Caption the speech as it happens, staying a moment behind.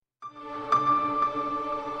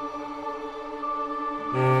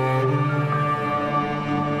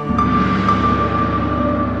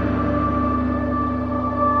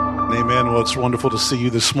It's wonderful to see you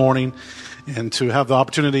this morning and to have the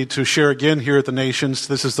opportunity to share again here at the Nations.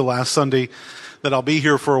 This is the last Sunday that I'll be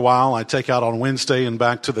here for a while. I take out on Wednesday and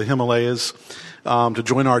back to the Himalayas to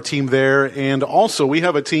join our team there. And also, we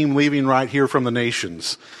have a team leaving right here from the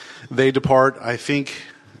Nations. They depart, I think,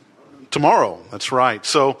 tomorrow. That's right.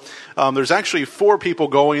 So there's actually 4 people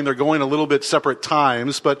going. They're going a little bit separate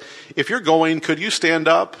times. But if you're going, could you stand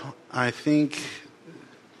up? I think...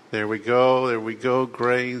 There we go,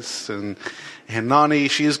 Grace and Nani,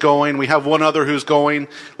 she's going. We have one other who's going.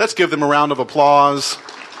 Let's give them a round of applause.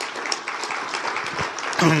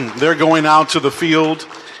 They're going out to the field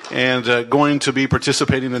and going to be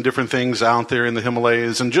participating in different things out there in the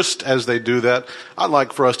Himalayas. And just as they do that, I'd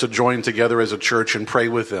like for us to join together as a church and pray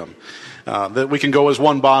with them. That we can go as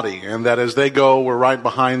one body, and that as they go, we're right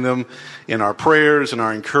behind them in our prayers and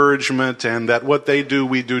our encouragement, and that what they do,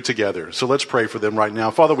 we do together. So let's pray for them right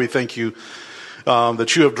now. Father, we thank you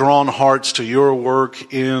that you have drawn hearts to your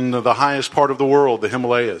work in the highest part of the world, the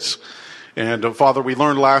Himalayas. And Father, we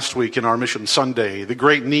learned last week in our Mission Sunday the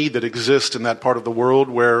great need that exists in that part of the world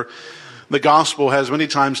where the gospel has many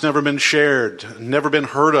times never been shared, never been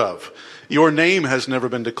heard of. Your name has never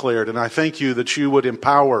been declared, and I thank you that you would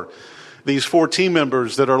empower these 4 team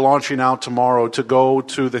members that are launching out tomorrow to go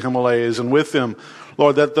to the Himalayas. And with them,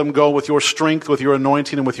 Lord, let them go with your strength, with your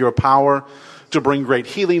anointing, and with your power to bring great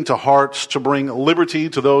healing to hearts, to bring liberty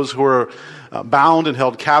to those who are bound and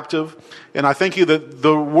held captive. And I thank you that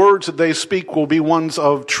the words that they speak will be ones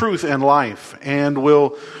of truth and life and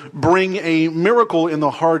will bring a miracle in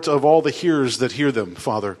the heart of all the hearers that hear them,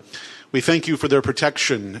 Father. We thank you for their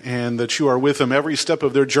protection and that you are with them every step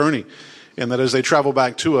of their journey. And that as they travel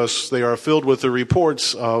back to us, they are filled with the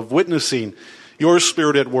reports of witnessing your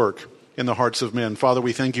Spirit at work in the hearts of men. Father,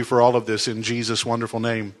 we thank you for all of this in Jesus' wonderful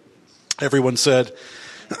name. Everyone said,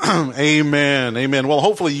 amen, amen. Well,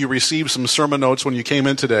 hopefully you received some sermon notes when you came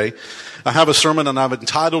in today. I have a sermon and I've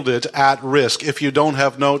entitled it, At Risk. If you don't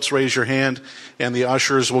have notes, raise your hand and the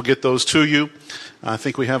ushers will get those to you. I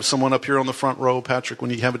think we have someone up here on the front row, Patrick, when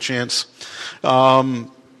you have a chance.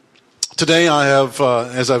 Today I have,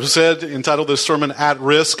 as I've said, entitled this sermon, At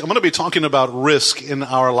Risk. I'm going to be talking about risk in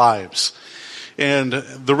our lives and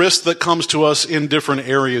the risk that comes to us in different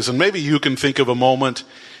areas. And maybe you can think of a moment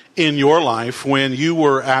in your life when you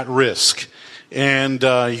were at risk and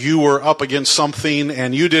you were up against something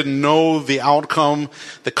and you didn't know the outcome.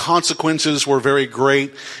 The consequences were very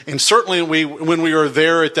great. And certainly when we are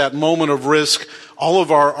there at that moment of risk, all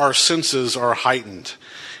of our senses are heightened.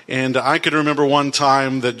 And I could remember one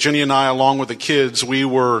time that Jenny and I, along with the kids, we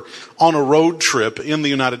were on a road trip in the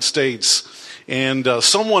United States. And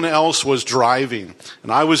someone else was driving.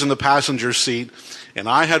 And I was in the passenger seat. And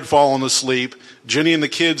I had fallen asleep. Jenny and the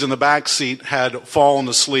kids in the back seat had fallen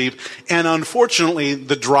asleep. And unfortunately,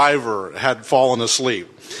 the driver had fallen asleep.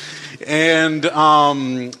 And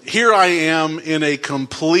here I am in a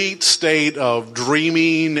complete state of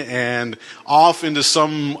dreaming and off into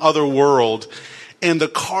some other world. And the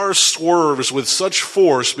car swerves with such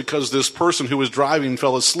force because this person who was driving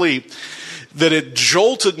fell asleep that it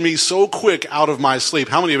jolted me so quick out of my sleep.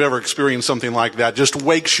 How many have ever experienced something like that? Just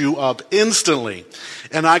wakes you up instantly.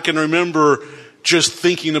 And I can remember just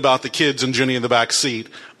thinking about the kids and Jenny in the back seat.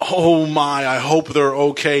 Oh my, I hope they're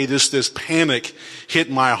okay. This panic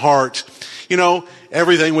hit my heart. You know,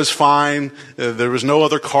 everything was fine. There was no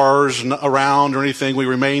other cars around or anything. We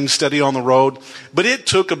remained steady on the road. But it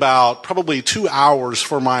took about probably 2 hours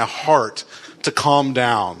for my heart to calm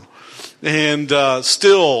down. And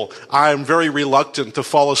still, I'm very reluctant to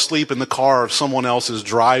fall asleep in the car if someone else is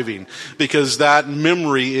driving because that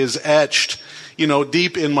memory is etched,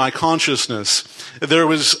 deep in my consciousness. There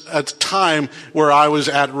was a time where I was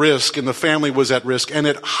at risk and the family was at risk, and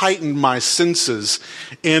it heightened my senses,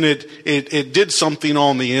 and it did something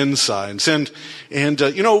on the insides. And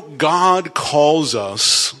God calls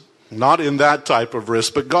us, not in that type of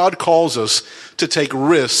risk, but God calls us to take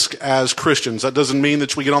risk as Christians. That doesn't mean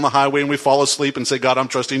that we get on the highway and we fall asleep and say, God, I'm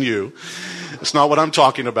trusting you. It's not what I'm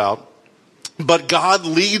talking about. But God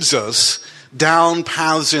leads us down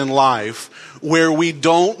paths in life where we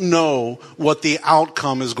don't know what the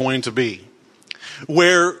outcome is going to be,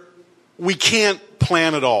 where we can't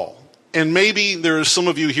plan it all. And maybe there are some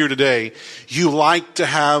of you here today, you like to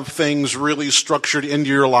have things really structured into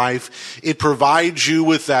your life. It provides you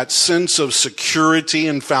with that sense of security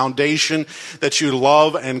and foundation that you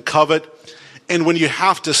love and covet. And when you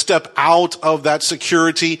have to step out of that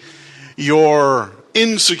security, your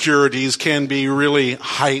insecurities can be really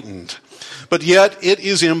heightened. But yet it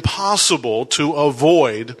is impossible to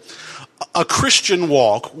avoid a Christian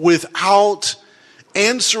walk without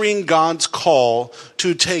answering God's call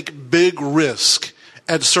to take big risk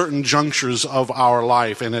at certain junctures of our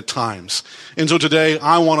life and at times. And so today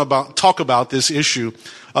I want to talk about this issue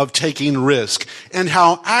of taking risk and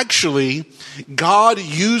how actually God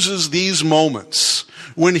uses these moments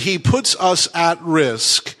when he puts us at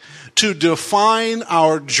risk to define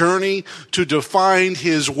our journey, to define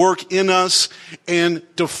his work in us, and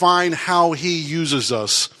define how he uses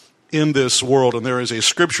us in this world. And there is a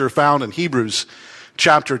scripture found in Hebrews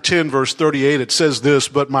chapter 10, verse 38. It says this,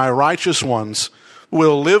 "But my righteous ones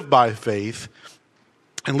will live by faith."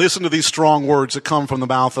 And listen to these strong words that come from the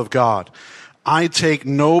mouth of God. "I take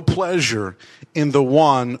no pleasure in the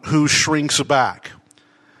one who shrinks back.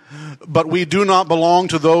 But we do not belong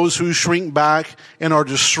to those who shrink back and are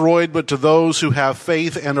destroyed, but to those who have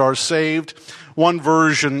faith and are saved." One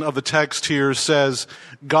version of the text here says,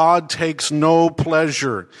 God takes no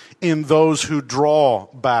pleasure in those who draw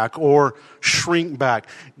back or shrink back.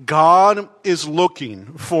 God is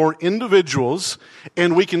looking for individuals,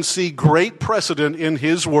 and we can see great precedent in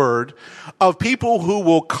his word, of people who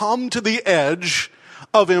will come to the edge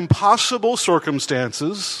of impossible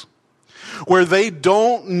circumstances, where they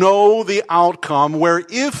don't know the outcome, where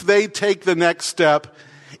if they take the next step,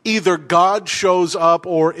 either God shows up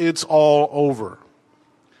or it's all over.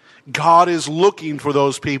 God is looking for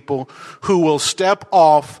those people who will step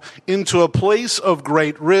off into a place of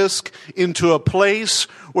great risk, into a place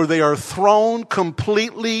where they are thrown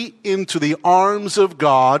completely into the arms of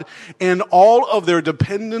God, and all of their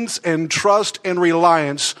dependence and trust and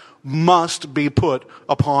reliance must be put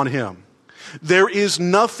upon him. There is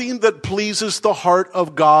nothing that pleases the heart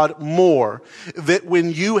of God more than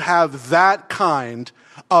when you have that kind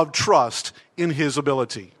of trust in his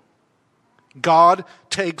ability. God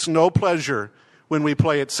takes no pleasure when we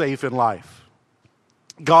play it safe in life.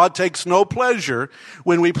 God takes no pleasure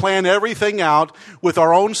when we plan everything out with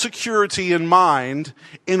our own security in mind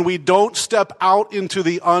and we don't step out into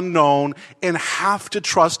the unknown and have to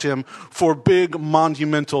trust him for big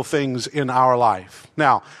monumental things in our life.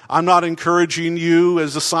 Now, I'm not encouraging you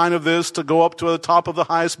as a sign of this to go up to the top of the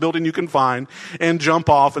highest building you can find and jump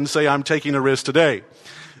off and say, I'm taking a risk today.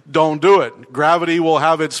 Don't do it. Gravity will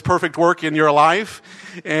have its perfect work in your life,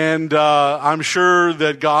 and I'm sure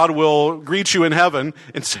that God will greet you in heaven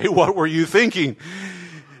and say, what were you thinking?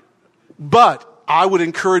 But I would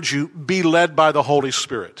encourage you, be led by the Holy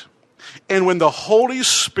Spirit. And when the Holy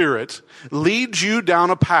Spirit leads you down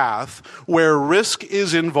a path where risk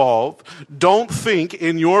is involved, don't think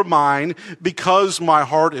in your mind, because my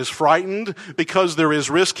heart is frightened, because there is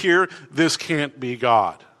risk here, this can't be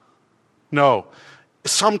God. No.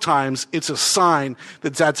 Sometimes it's a sign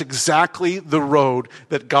that that's exactly the road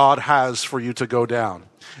that God has for you to go down.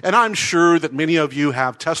 And I'm sure that many of you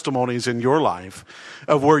have testimonies in your life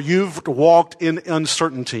of where you've walked in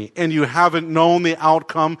uncertainty and you haven't known the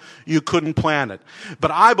outcome, you couldn't plan it. But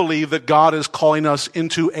I believe that God is calling us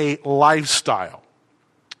into a lifestyle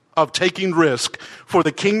of taking risk for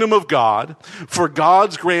the kingdom of God, for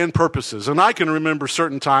God's grand purposes. And I can remember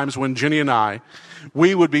certain times when Jenny and I,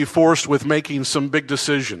 we would be forced with making some big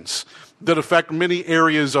decisions that affect many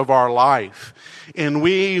areas of our life. And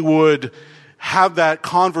we would have that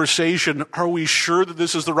conversation, are we sure that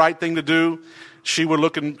this is the right thing to do? She would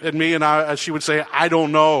look at me and she would say, I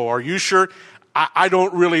don't know. Are you sure? I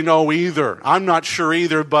don't really know either. I'm not sure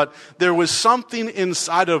either, but there was something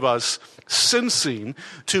inside of us sensing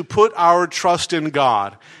to put our trust in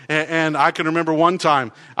God. And I can remember one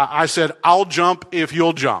time I said, I'll jump if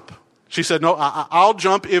you'll jump. She said, no, I'll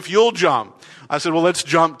jump if you'll jump. I said, well, let's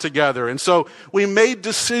jump together. And so we made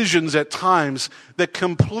decisions at times that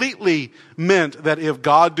completely meant that if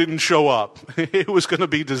God didn't show up, it was going to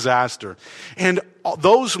be disaster. And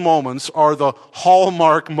those moments are the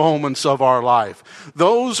hallmark moments of our life.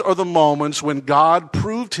 Those are the moments when God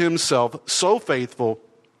proved himself so faithful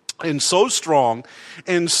and so strong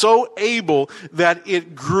and so able that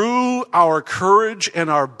it grew our courage and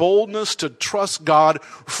our boldness to trust God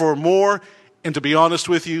for more. And to be honest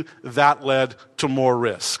with you, that led to more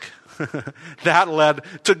risk. That led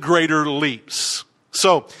to greater leaps.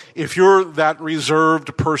 So if you're that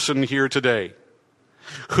reserved person here today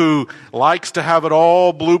who likes to have it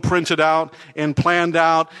all blueprinted out and planned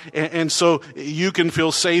out, and so you can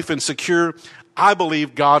feel safe and secure, I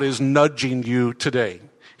believe God is nudging you today.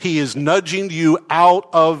 He is nudging you out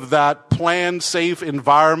of that planned, safe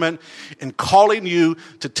environment and calling you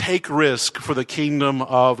to take risk for the kingdom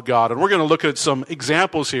of God. And we're going to look at some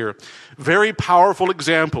examples here, very powerful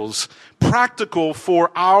examples, practical for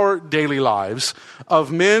our daily lives,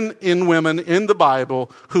 of men and women in the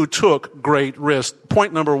Bible who took great risk.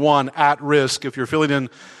 Point number one, at risk. If you're filling in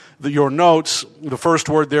your notes, the first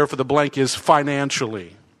word there for the blank is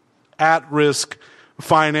financially. At risk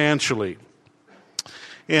financially.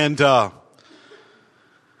 And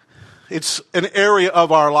it's an area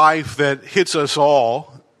of our life that hits us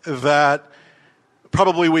all, that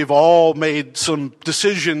probably we've all made some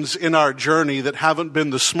decisions in our journey that haven't been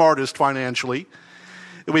the smartest financially.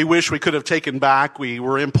 We wish we could have taken back. We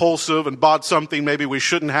were impulsive and bought something maybe we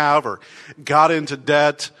shouldn't have, or got into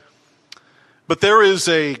debt. But there is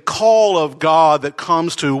a call of God that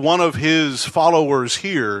comes to one of his followers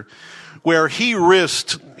here, where he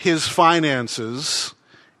risked his finances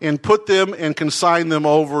and put them and consigned them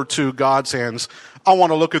over to God's hands. I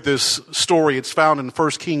want to look at this story. It's found in 1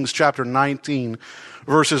 Kings chapter 19,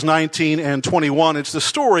 verses 19 and 21. It's the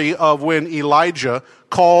story of when Elijah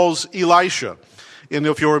calls Elisha. And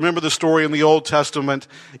if you'll remember the story in the Old Testament,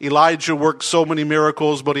 Elijah worked so many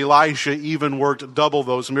miracles, but Elisha even worked double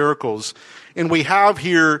those miracles. And we have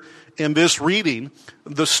here in this reading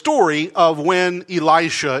the story of when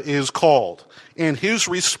Elisha is called and his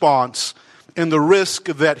response and the risk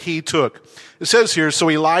that he took. It says here, so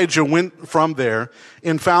Elijah went from there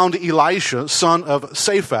and found Elisha, son of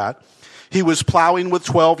Shaphat. He was plowing with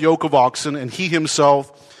 12 yoke of oxen, and he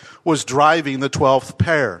himself was driving the 12th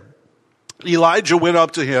pair. Elijah went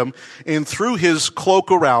up to him and threw his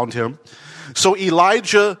cloak around him. So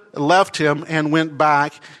Elijah left him and went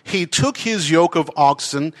back. He took his yoke of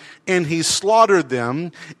oxen and he slaughtered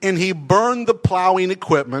them, and he burned the plowing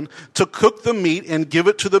equipment to cook the meat and give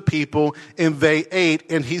it to the people, and they ate.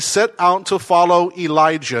 And he set out to follow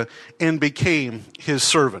Elijah and became his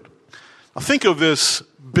servant. Now think of this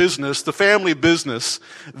business, the family business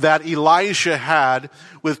that Elisha had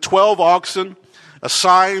with 12 oxen, a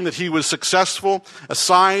sign that he was successful, a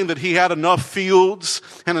sign that he had enough fields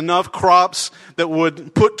and enough crops that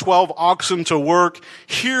would put 12 oxen to work.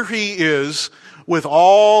 Here he is with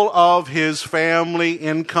all of his family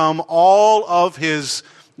income, all of his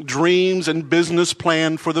dreams and business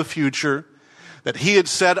plan for the future that he had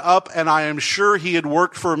set up, and I am sure he had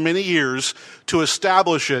worked for many years to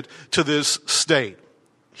establish it to this state.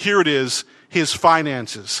 Here it is, his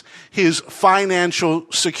finances, his financial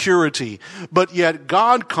security. But yet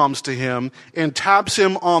God comes to him and taps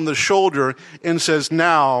him on the shoulder and says,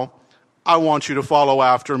 now I want you to follow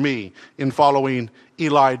after me in following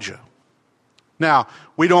Elijah. Now,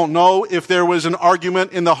 we don't know if there was an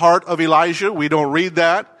argument in the heart of Elijah. We don't read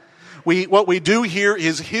that. What we do here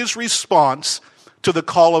is his response to the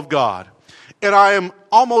call of God. And I am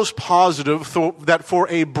almost positive that for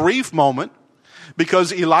a brief moment,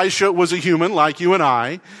 because Elisha was a human like you and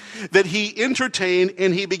I, that he entertained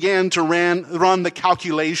and he began to run the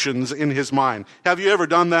calculations in his mind. Have you ever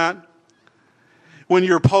done that? When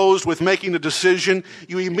you're posed with making a decision,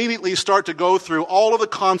 you immediately start to go through all of the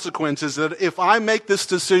consequences that if I make this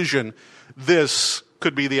decision, this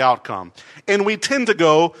could be the outcome. And we tend to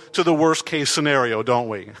go to the worst case scenario, don't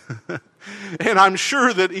we? And I'm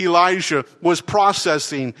sure that Elijah was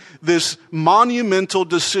processing this monumental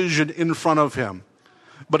decision in front of him.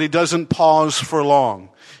 But he doesn't pause for long.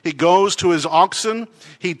 He goes to his oxen.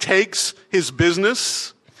 He takes his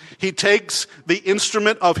business. He takes the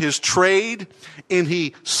instrument of his trade and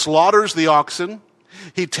he slaughters the oxen.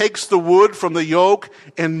 He takes the wood from the yoke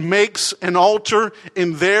and makes an altar,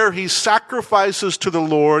 and there he sacrifices to the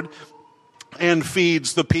Lord and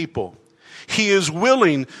feeds the people. He is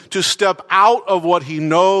willing to step out of what he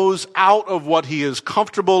knows, out of what he is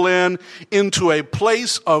comfortable in, into a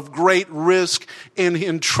place of great risk, and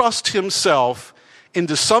entrust himself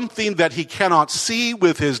into something that he cannot see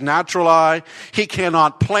with his natural eye. He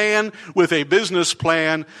cannot plan with a business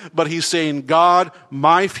plan, but he's saying, God,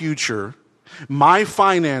 my future, my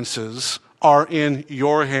finances are in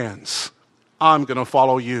your hands. I'm going to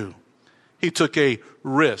follow you. He took a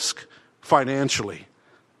risk financially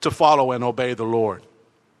to follow and obey the Lord.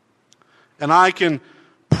 And I can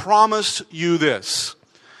promise you this.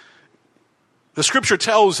 The scripture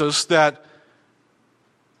tells us that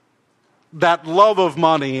love of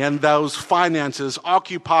money and those finances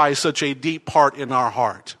occupy such a deep part in our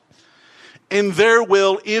heart. And there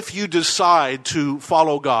will, if you decide to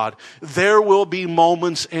follow God, there will be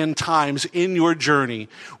moments and times in your journey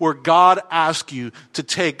where God asks you to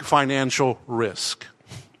take financial risk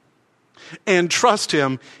and trust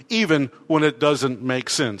him even when it doesn't make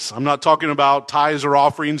sense. I'm not talking about tithes or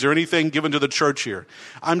offerings or anything given to the church here.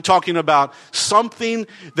 I'm talking about something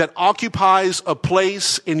that occupies a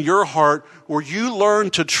place in your heart where you learn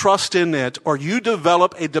to trust in it, or you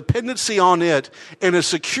develop a dependency on it and a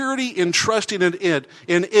security in trusting in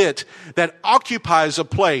it that occupies a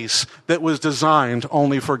place that was designed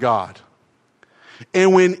only for God.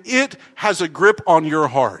 And when it has a grip on your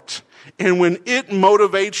heart, and when it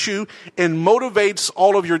motivates you and motivates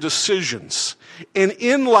all of your decisions, and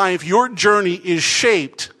in life your journey is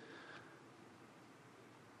shaped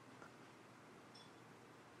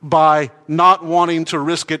by not wanting to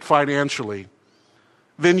risk it financially,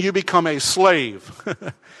 then you become a slave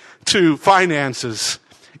to finances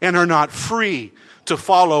and are not free to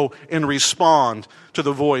follow and respond to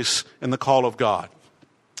the voice and the call of God.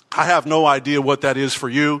 I have no idea what that is for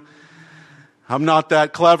you. I'm not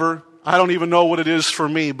that clever. I don't even know what it is for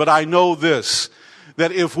me, but I know this,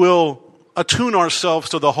 that if we'll attune ourselves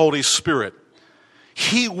to the Holy Spirit,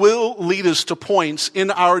 He will lead us to points in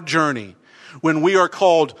our journey when we are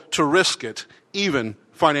called to risk it, even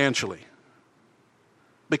financially.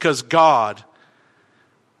 Because God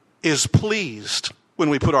is pleased when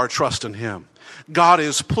we put our trust in Him. God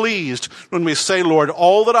is pleased when we say, Lord,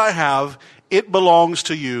 all that I have, it belongs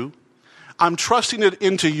to you. I'm trusting it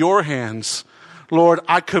into your hands. Lord,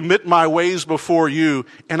 I commit my ways before you,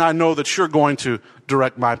 and I know that you're going to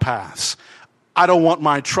direct my paths. I don't want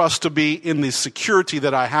my trust to be in the security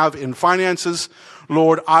that I have in finances.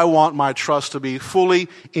 Lord, I want my trust to be fully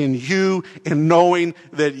in you, in knowing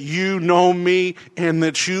that you know me and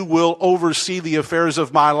that you will oversee the affairs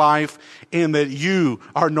of my life and that you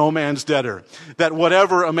are no man's debtor. That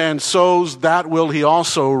whatever a man sows, that will he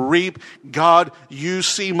also reap. God, you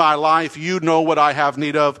see my life. You know what I have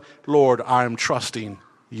need of. Lord, I am trusting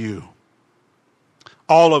you.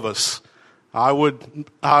 All of us, I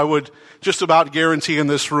would just about guarantee in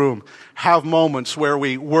this room, have moments where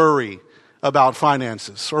we worry about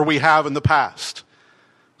finances, or we have in the past.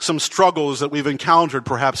 Some struggles that we've encountered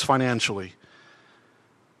perhaps financially.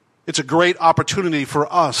 It's a great opportunity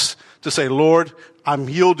for us to say, Lord, I'm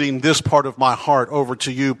yielding this part of my heart over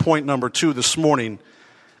to you. Point number 2 this morning,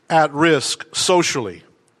 at risk socially.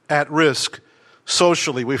 At risk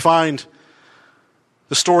socially. We find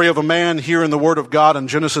the story of a man here in the Word of God in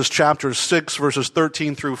Genesis chapter 6, verses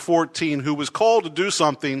 13 through 14, who was called to do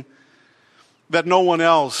something that no one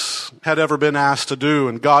else had ever been asked to do.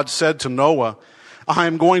 And God said to Noah, I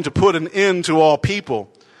am going to put an end to all people,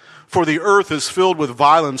 for the earth is filled with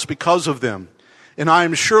violence because of them. And I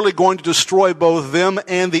am surely going to destroy both them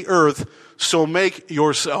and the earth, so make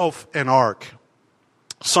yourself an ark.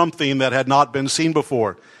 Something that had not been seen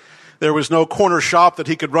before. There was no corner shop that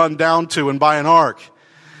he could run down to and buy an ark.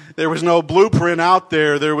 There was no blueprint out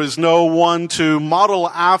there. There was no one to model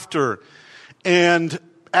after. And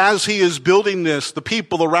as he is building this, the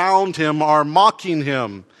people around him are mocking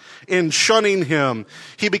him and shunning him.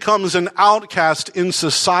 He becomes an outcast in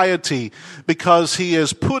society because he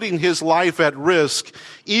is putting his life at risk,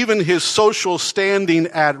 even his social standing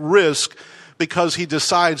at risk, because he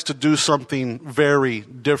decides to do something very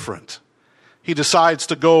different. He decides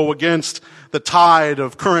to go against the tide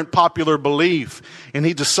of current popular belief, and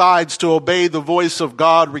he decides to obey the voice of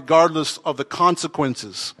God regardless of the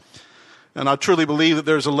consequences. And I truly believe that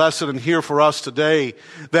there's a lesson in here for us today,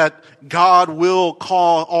 that God will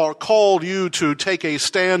call you to take a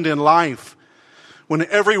stand in life when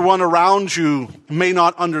everyone around you may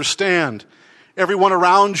not understand. Everyone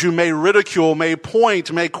around you may ridicule, may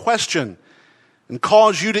point, may question, and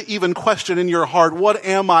cause you to even question in your heart, what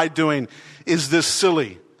am I doing? Is this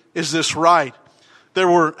silly? Is this right?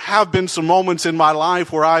 There have been some moments in my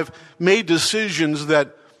life where I've made decisions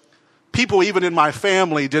that people even in my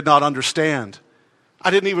family did not understand.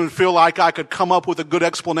 I didn't even feel like I could come up with a good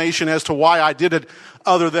explanation as to why I did it,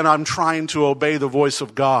 other than I'm trying to obey the voice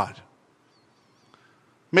of God.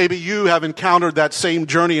 Maybe you have encountered that same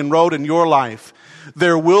journey and road in your life.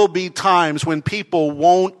 There will be times when people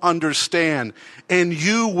won't understand, and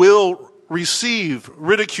you will receive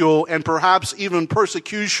ridicule and perhaps even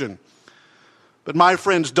persecution. But my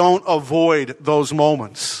friends, don't avoid those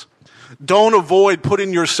moments. Don't avoid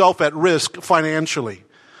putting yourself at risk financially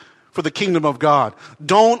for the kingdom of God.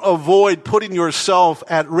 Don't avoid putting yourself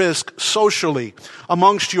at risk socially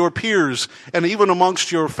amongst your peers and even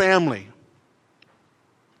amongst your family.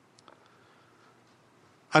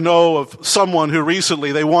 I know of someone who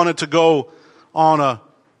recently they wanted to go on a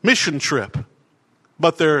mission trip,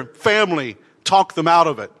 but their family talked them out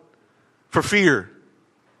of it for fear.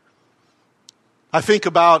 I think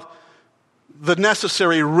about the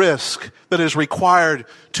necessary risk that is required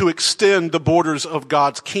to extend the borders of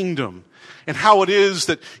God's kingdom, and how it is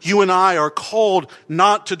that you and I are called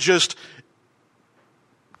not to just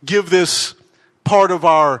give this part of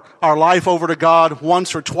our life over to God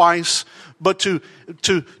once or twice, but to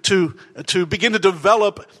begin to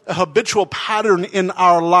develop a habitual pattern in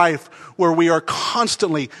our life where we are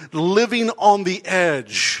constantly living on the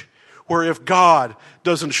edge, where if God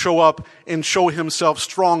doesn't show up and show himself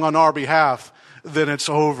strong on our behalf, then it's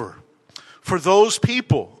over. For those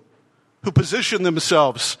people who position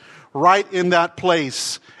themselves right in that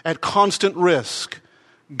place at constant risk,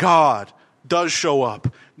 God does show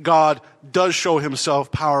up. God does show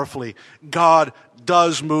himself powerfully. God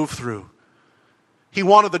does move through. He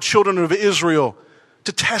wanted the children of Israel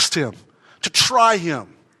to test him, to try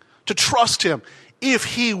him, to trust him, if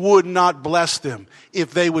he would not bless them,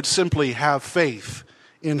 if they would simply have faith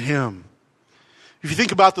in him. If you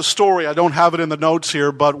think about the story, I don't have it in the notes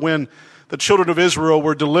here, but when the children of Israel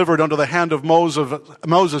were delivered under the hand of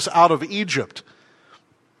Moses out of Egypt,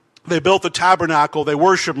 they built the tabernacle, they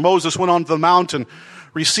worshiped. Moses went onto the mountain,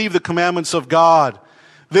 received the commandments of God.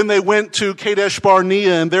 Then they went to Kadesh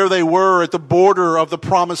Barnea, and there they were at the border of the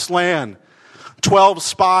promised land. 12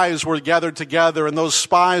 spies were gathered together, and those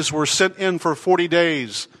spies were sent in for 40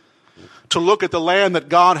 days to look at the land that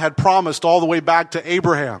God had promised all the way back to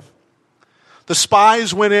Abraham. The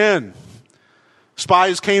spies went in.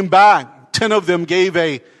 Spies came back. 10 of them gave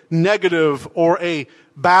a negative or a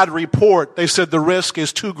bad report. They said the risk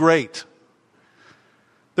is too great.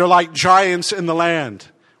 They're like giants in the land.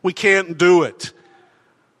 We can't do it.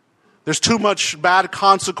 There's too much bad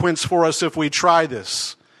consequence for us if we try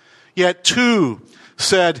this. Yet 2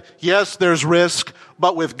 said, yes, there's risk,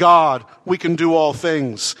 but with God, we can do all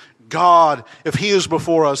things. God, if he is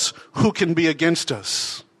before us, who can be against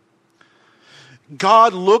us?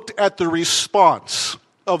 God looked at the response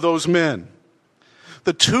of those men.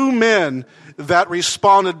 The 2 men that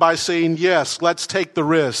responded by saying, yes, let's take the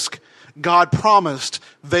risk, God promised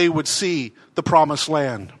they would see the promised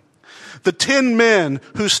land. The 10 men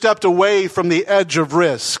who stepped away from the edge of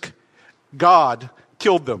risk, God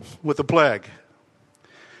killed them with a plague.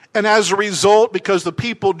 And as a result, because the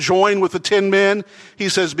people joined with the 10 men, he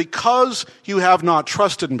says, because you have not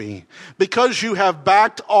trusted me, because you have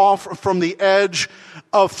backed off from the edge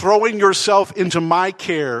of throwing yourself into my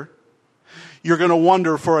care, you're going to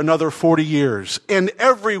wander for another 40 years. And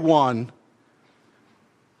everyone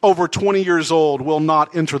over 20 years old will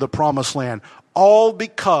not enter the promised land, all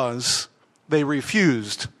because they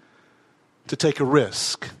refused to take a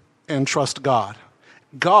risk and trust God.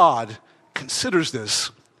 God considers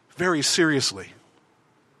this very seriously.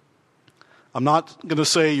 I'm not going to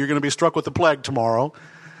say you're going to be struck with the plague tomorrow,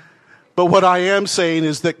 but what I am saying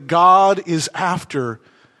is that God is after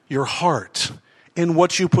your heart and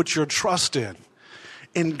what you put your trust in.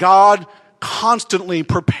 And God constantly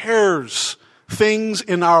prepares things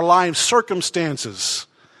in our lives, circumstances,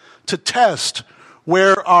 to test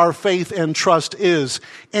where our faith and trust is.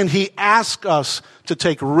 And he asks us to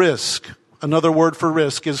take risk. Another word for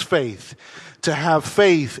risk is faith. To have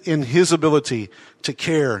faith in his ability to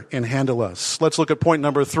care and handle us. Let's look at point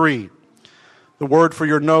number 3. The word for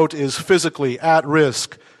your note is physically, at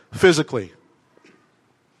risk, physically.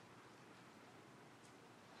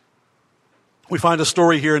 We find a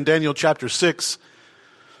story here in Daniel chapter 6,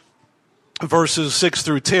 verses 6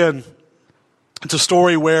 through 10. It's a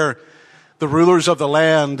story where the rulers of the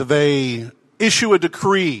land, they issue a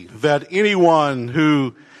decree that anyone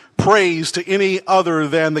who prays to any other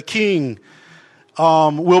than the king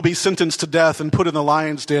will be sentenced to death and put in the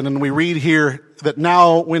lion's den. And we read here that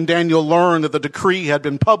now when Daniel learned that the decree had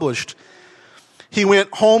been published, he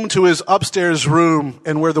went home to his upstairs room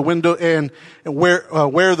and where the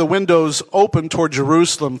windows opened toward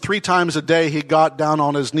Jerusalem. 3 times a day he got down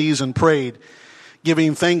on his knees and prayed,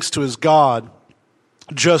 giving thanks to his God,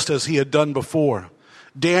 just as he had done before.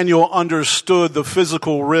 Daniel understood the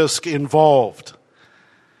physical risk involved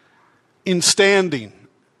in standing.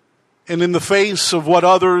 And in the face of what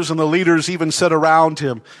others and the leaders even said around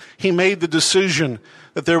him, he made the decision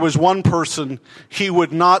that there was one person he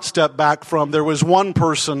would not step back from. There was one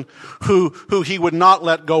person who he would not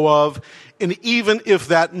let go of. And even if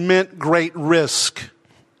that meant great risk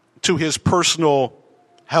to his personal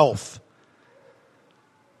health,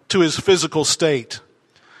 to his physical state.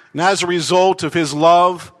 And as a result of his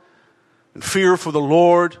love and fear for the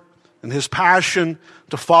Lord and his passion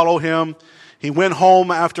to follow him, he went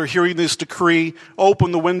home after hearing this decree,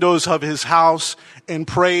 opened the windows of his house, and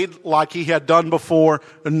prayed like he had done before,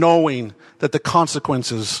 knowing that the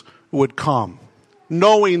consequences would come.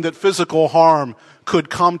 Knowing that physical harm could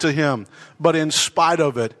come to him, but in spite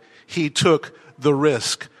of it, he took the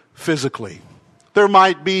risk physically. There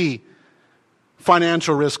might be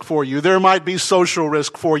financial risk for you. There might be social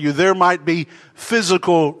risk for you. There might be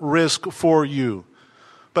physical risk for you.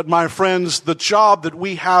 But my friends, the job that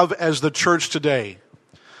we have as the church today,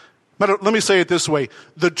 let me say it this way,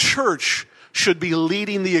 the church should be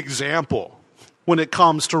leading the example when it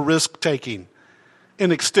comes to risk taking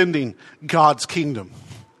in extending God's kingdom.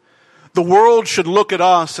 The world should look at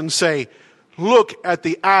us and say, look at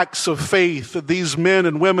the acts of faith that these men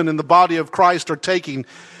and women in the body of Christ are taking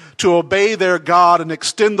to obey their God and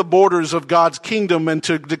extend the borders of God's kingdom and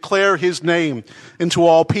to declare his name into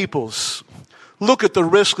all peoples. Look at the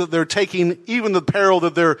risk that they're taking, even the peril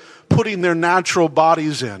that they're putting their natural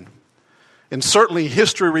bodies in. And certainly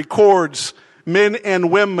history records men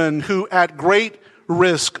and women who, at great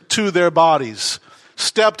risk to their bodies,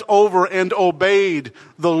 stepped over and obeyed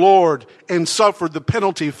the Lord and suffered the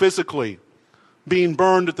penalty physically, being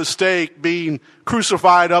burned at the stake, being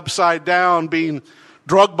crucified upside down, being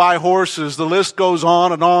drugged by horses. The list goes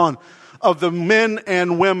on and on of the men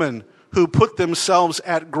and women who put themselves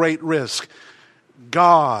at great risk.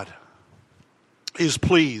 God is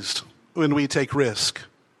pleased when we take risk.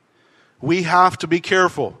 We have to be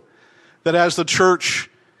careful that as the church,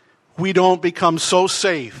 we don't become so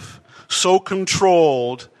safe, so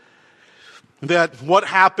controlled, that what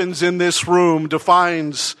happens in this room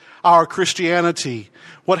defines our Christianity.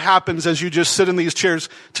 What happens as you just sit in these chairs.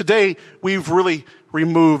 Today, we've really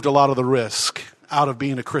removed a lot of the risk out of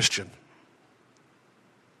being a Christian.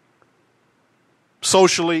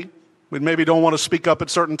 Socially, we maybe don't want to speak up at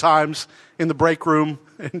certain times in the break room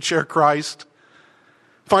and share Christ.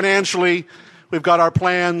 Financially, we've got our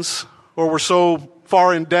plans, or we're so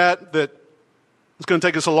far in debt that it's going to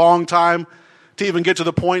take us a long time to even get to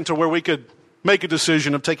the point to where we could make a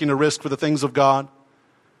decision of taking a risk for the things of God.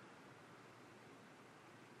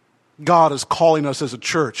 God is calling us as a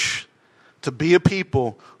church to be a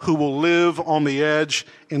people who will live on the edge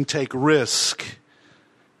and take risk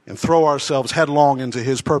and throw ourselves headlong into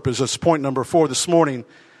his purpose. That's point number 4 this morning.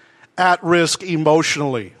 At risk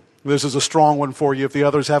emotionally. This is a strong one for you if the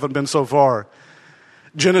others haven't been so far.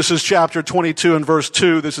 Genesis chapter 22 and verse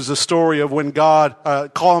 2. This is a story of when God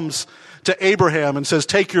comes to Abraham and says,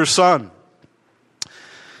 take your son,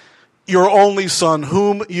 your only son,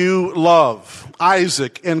 whom you love,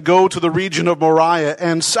 Isaac, and go to the region of Moriah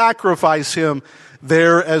and sacrifice him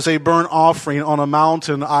there as a burnt offering on a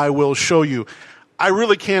mountain I will show you. I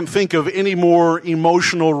really can't think of any more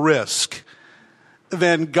emotional risk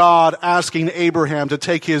than God asking Abraham to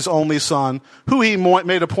take his only son, who he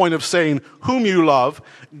made a point of saying, whom you love.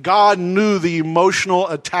 God knew the emotional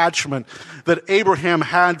attachment that Abraham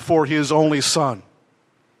had for his only son.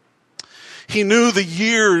 He knew the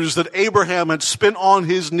years that Abraham had spent on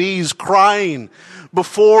his knees crying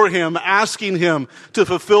before him, asking him to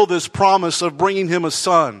fulfill this promise of bringing him a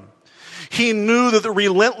son. He knew that the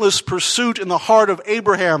relentless pursuit in the heart of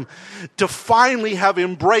Abraham to finally have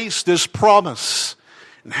embraced this promise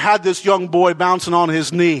and had this young boy bouncing on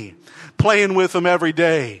his knee, playing with him every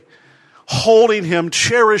day, holding him,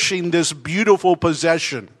 cherishing this beautiful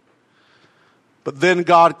possession. But then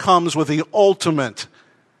God comes with the ultimate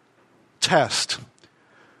test.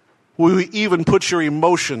 Will you even put your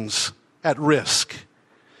emotions at risk?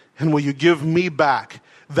 And will you give me back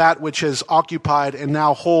that which has occupied and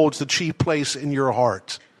now holds the chief place in your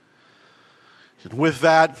heart? And with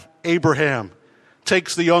that, Abraham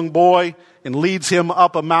takes the young boy and leads him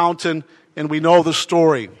up a mountain, and we know the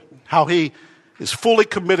story, how he is fully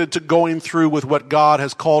committed to going through with what God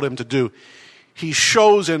has called him to do. He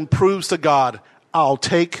shows and proves to God, I'll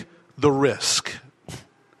take the risk.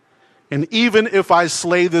 And even if I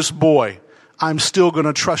slay this boy, I'm still going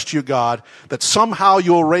to trust you, God, that somehow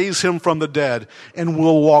you'll raise him from the dead and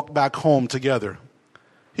we'll walk back home together.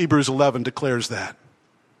 Hebrews 11 declares that.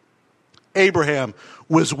 Abraham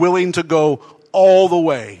was willing to go all the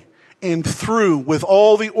way, and through with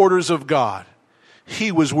all the orders of God,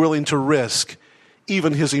 he was willing to risk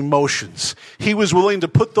even his emotions. He was willing to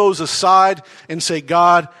put those aside and say,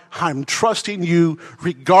 God, I'm trusting you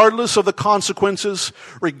regardless of the consequences,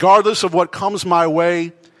 regardless of what comes my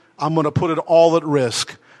way. I'm going to put it all at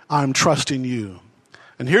risk. I'm trusting you.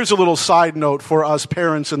 And here's a little side note for us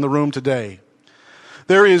parents in the room today.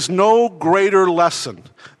 There is no greater lesson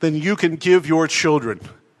than you can give your children,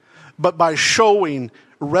 but by showing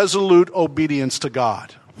resolute obedience to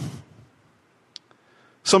God.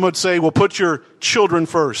 Some would say, well, put your children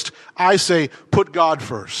first. I say, put God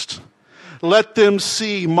first. Let them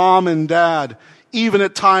see mom and dad, even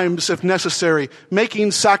at times, if necessary,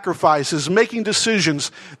 making sacrifices, making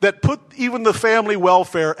decisions that put even the family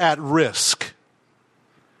welfare at risk.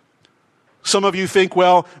 Some of you think,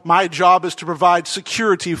 well, my job is to provide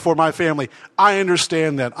security for my family. I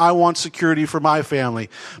understand that. I want security for my family.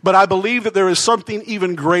 But I believe that there is something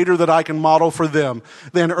even greater that I can model for them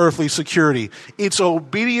than earthly security. It's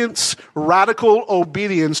obedience, radical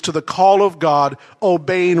obedience to the call of God,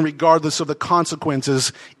 obeying regardless of the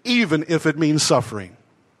consequences, even if it means suffering.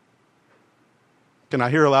 Can I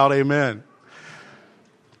hear a loud amen?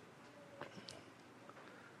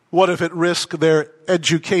 What if it risked their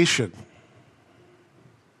education?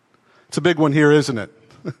 It's a big one here, isn't it?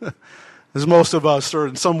 As most of us are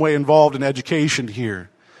in some way involved in education here.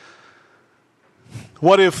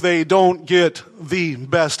 What if they don't get the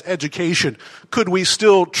best education? Could we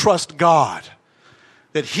still trust God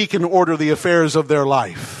that He can order the affairs of their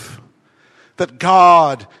life? That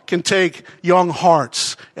God can take young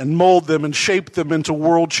hearts and mold them and shape them into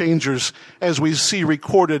world changers, as we see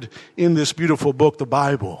recorded in this beautiful book, the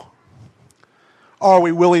Bible? Are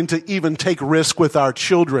we willing to even take risk with our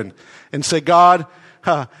children and say, God,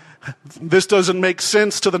 this doesn't make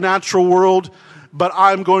sense to the natural world, but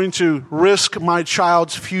I'm going to risk my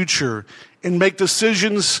child's future and make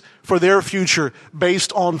decisions for their future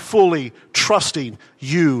based on fully trusting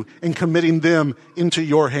you and committing them into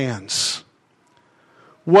your hands?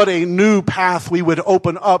 What a new path we would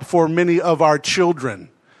open up for many of our children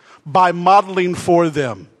by modeling for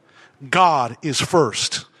them God is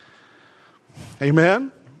first.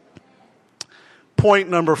 Amen? Point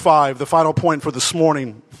number 5, the final point for this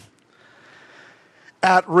morning.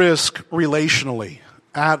 At risk relationally.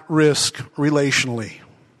 At risk relationally.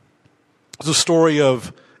 It's a story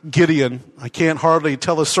of Gideon. I can't hardly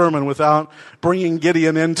tell a sermon without bringing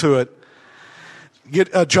Gideon into it.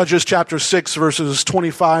 Judges chapter 6, verses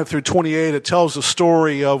 25 through 28, it tells the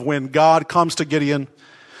story of when God comes to Gideon,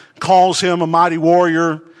 calls him a mighty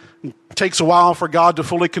warrior. It takes a while for God to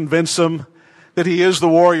fully convince him that he is the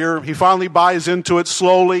warrior. He finally buys into it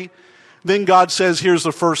slowly. Then God says, here's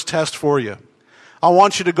the first test for you. I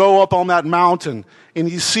want you to go up on that mountain, and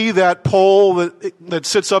you see that pole that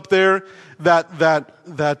sits up there, that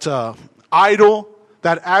idol,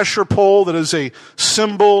 that Asher pole that is a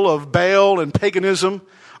symbol of Baal and paganism.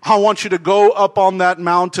 I want you to go up on that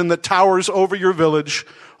mountain that towers over your village,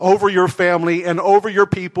 over your family, and over your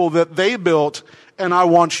people that they built, and I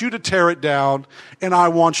want you to tear it down, and I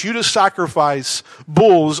want you to sacrifice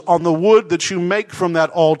bulls on the wood that you make from that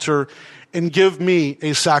altar, and give me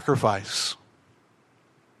a sacrifice.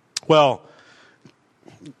 Well,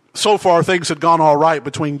 so far things had gone all right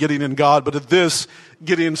between Gideon and God, but at this,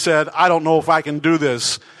 Gideon said, I don't know if I can do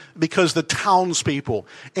this, because the townspeople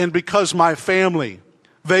and because my family,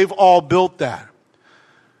 they've all built that.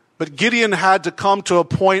 But Gideon had to come to a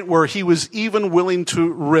point where he was even willing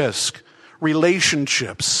to risk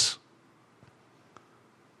relationships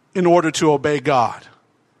in order to obey God.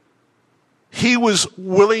 He was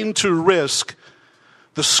willing to risk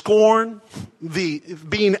the scorn, the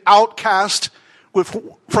being outcast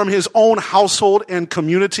from his own household and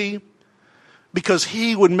community, because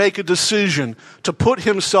he would make a decision to put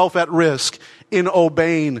himself at risk in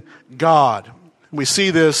obeying God. We see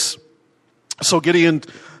this. So Gideon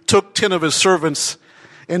took 10 of his servants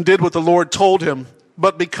and did what the Lord told him.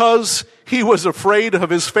 But because he was afraid of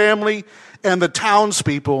his family and the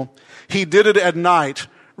townspeople, he did it at night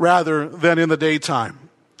rather than in the daytime.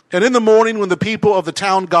 And in the morning, when the people of the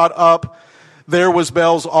town got up, there was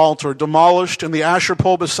Baal's altar demolished, and the Asher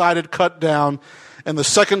pole beside it cut down, and the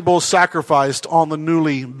second bull sacrificed on the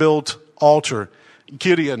newly built altar.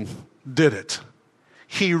 Gideon did it.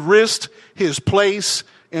 He risked his place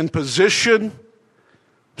and position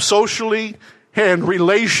socially and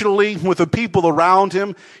relationally with the people around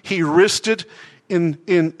him. He risked it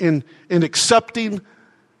in accepting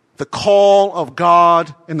the call of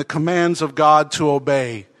God and the commands of God to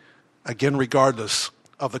obey, again, regardless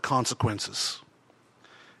of the consequences.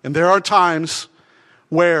 And there are times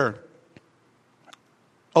where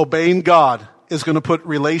obeying God is going to put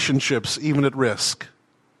relationships even at risk.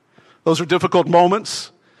 Those are difficult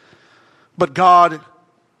moments, but God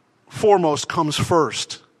foremost comes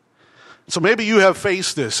first. So maybe you have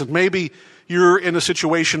faced this, and maybe you're in a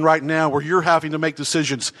situation right now where you're having to make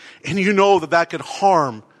decisions, and you know that could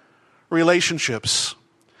harm relationships.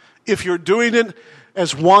 If you're doing it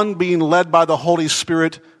as one being led by the Holy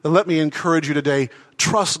Spirit, then let me encourage you today,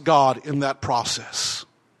 trust God in that process.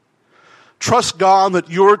 Trust God that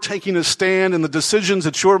you're taking a stand, and the decisions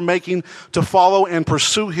that you're making to follow and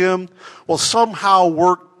pursue Him will somehow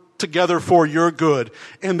work together for your good,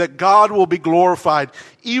 and that God will be glorified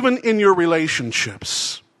even in your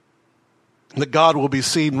relationships, and that God will be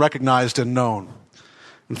seen, recognized, and known.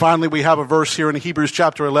 And finally, we have a verse here in Hebrews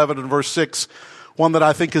chapter 11 and verse 6, one that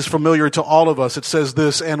I think is familiar to all of us. It says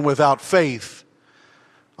this, and without faith,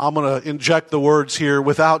 I'm going to inject the words here,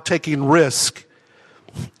 without taking risk,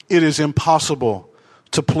 it is impossible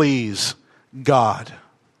to please God.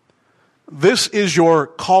 This is your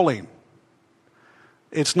calling.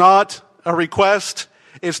 It's not a request.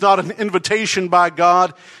 It's not an invitation by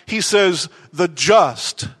God. He says, the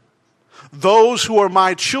just, those who are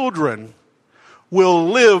my children will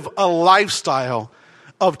live a lifestyle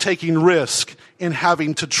of taking risk and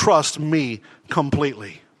having to trust me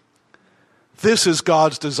completely. This is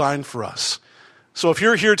God's design for us. So if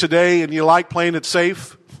you're here today and you like playing it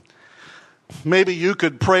safe, maybe you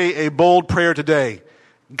could pray a bold prayer today.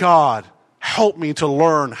 God, help me to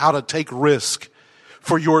learn how to take risk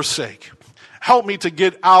for your sake. Help me to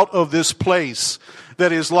get out of this place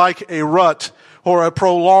that is like a rut or a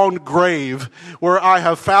prolonged grave where I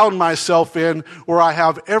have found myself in, where I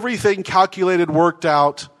have everything calculated, worked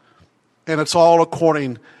out, and it's all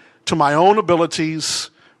according to my own abilities,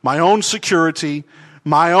 my own security,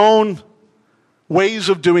 my own ways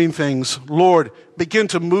of doing things. Lord, begin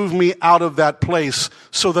to move me out of that place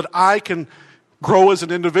so that I can grow as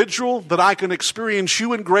an individual, that I can experience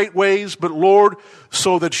you in great ways, but Lord,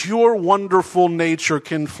 so that your wonderful nature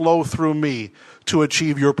can flow through me to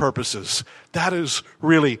achieve your purposes. That is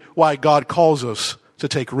really why God calls us to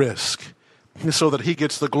take risk, so that he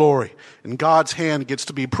gets the glory and God's hand gets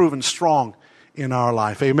to be proven strong in our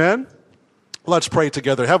life. Amen? Let's pray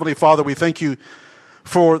together. Heavenly Father, we thank you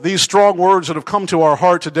for these strong words that have come to our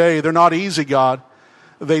heart today. They're not easy, God.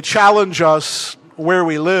 They challenge us where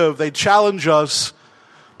we live. They challenge us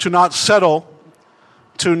to not settle,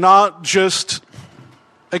 to not just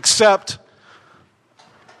accept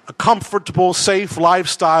a comfortable, safe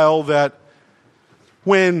lifestyle that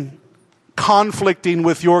when conflicting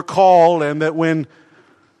with your call and that when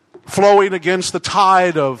flowing against the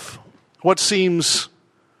tide of what seems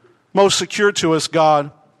most secure to us,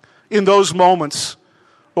 God, in those moments,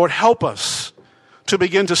 Lord, help us to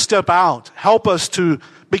begin to step out. Help us to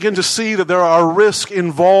begin to see that there are risks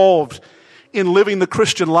involved in living the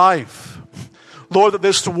Christian life. Lord, that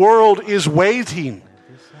this world is waiting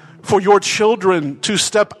for your children to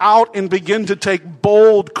step out and begin to take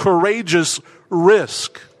bold, courageous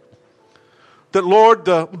risk. That, Lord,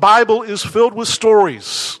 the Bible is filled with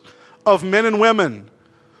stories of men and women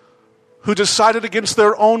who decided against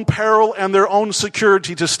their own peril and their own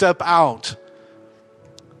security to step out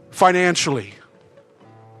financially,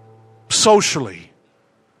 socially,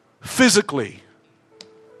 physically,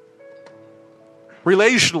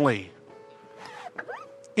 relationally,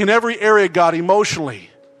 in every area, God, emotionally.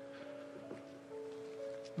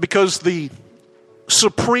 Because the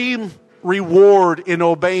supreme reward in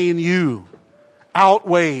obeying you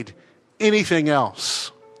outweighed anything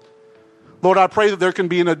else. Lord, I pray that there can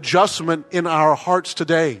be an adjustment in our hearts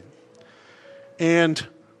today. And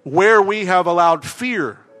where we have allowed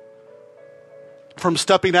fear from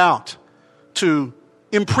stepping out to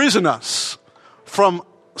imprison us from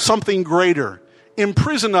something greater,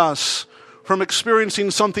 imprison us from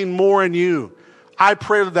experiencing something more in you, I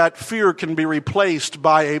pray that fear can be replaced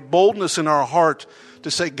by a boldness in our heart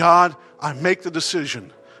to say, God, I make the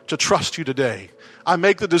decision to trust you today. I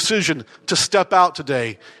make the decision to step out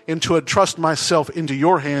today and to entrust myself into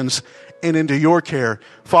your hands and into your care.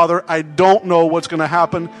 Father, I don't know what's going to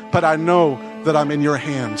happen, but I know that I'm in your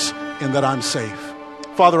hands and that I'm safe.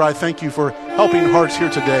 Father, I thank you for helping hearts here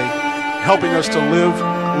today, helping us to live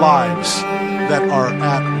lives that are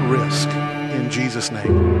at risk. In Jesus'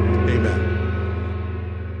 name, amen.